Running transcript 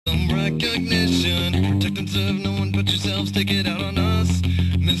recognition. Protect and serve no one but yourselves, take it out on us.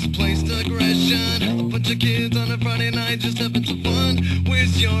 Misplaced aggression. A bunch of kids on a Friday night just having some fun.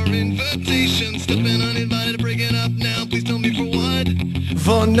 Where's your invitation? Stepping uninvited, break it up now, please tell me for what?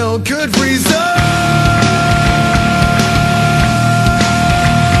 For no good reason.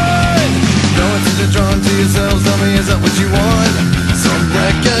 No attention drawn to yourselves, tell me, is that what you want? Some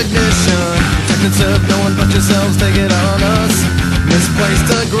recognition. Protect and serve no one but yourselves, take it out on us. Misplaced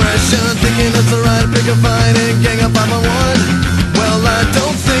aggression, thinking it's alright to pick a fight and gang up on my one. Well, I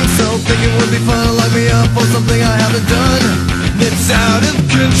don't think so. Think it would be fun to lock me up for something I haven't done. It's out of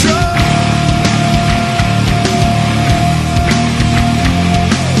control.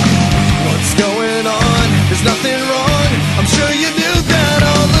 What's going on? There's nothing wrong. I'm sure you knew that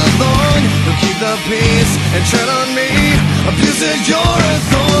all along. You'll keep the peace and tread on me, abusing your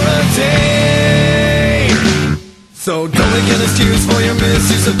authority. So don't make an excuse for your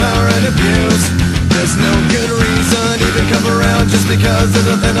misuse of power and abuse. There's no good reason, even come around just because there's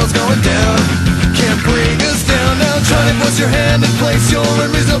nothing else going down. Can't bring us down now, try to force your hand and place your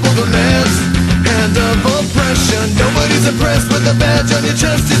unreasonable demands. Hand of oppression, nobody's impressed with the badge on your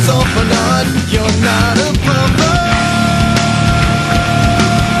chest, it's all for naught. You're not a problem.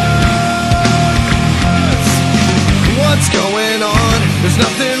 What's going on? There's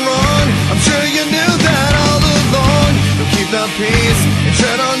nothing wrong, I'm sure you knew that all along. You'll keep the peace and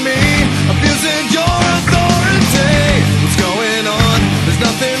tread on me, abusing your authority. What's going on? There's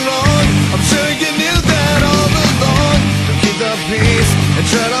nothing wrong, I'm sure you knew that all along. You'll keep the peace and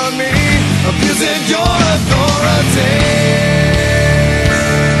tread on me, abusing your authority.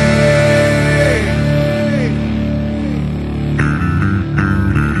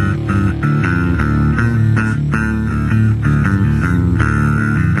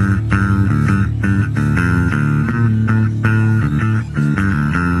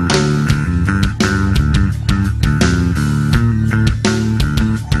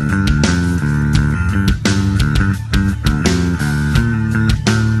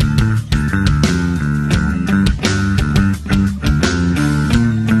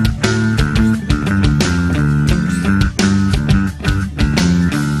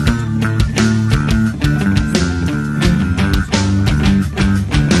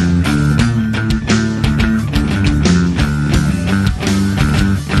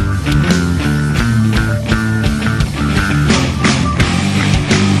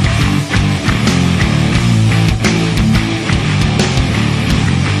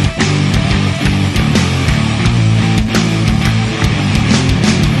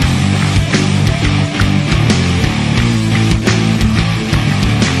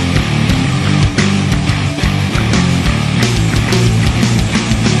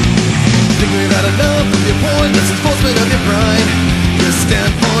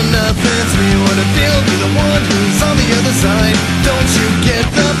 Stand for nothing, to me what it feels, be the one who's on the other side. Don't you get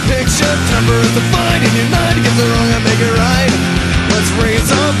the picture? Temper is the fight in your mind, it gets it wrong, I make it right. Let's raise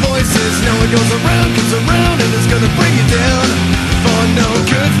our voices, know it goes around, and it's gonna bring you down.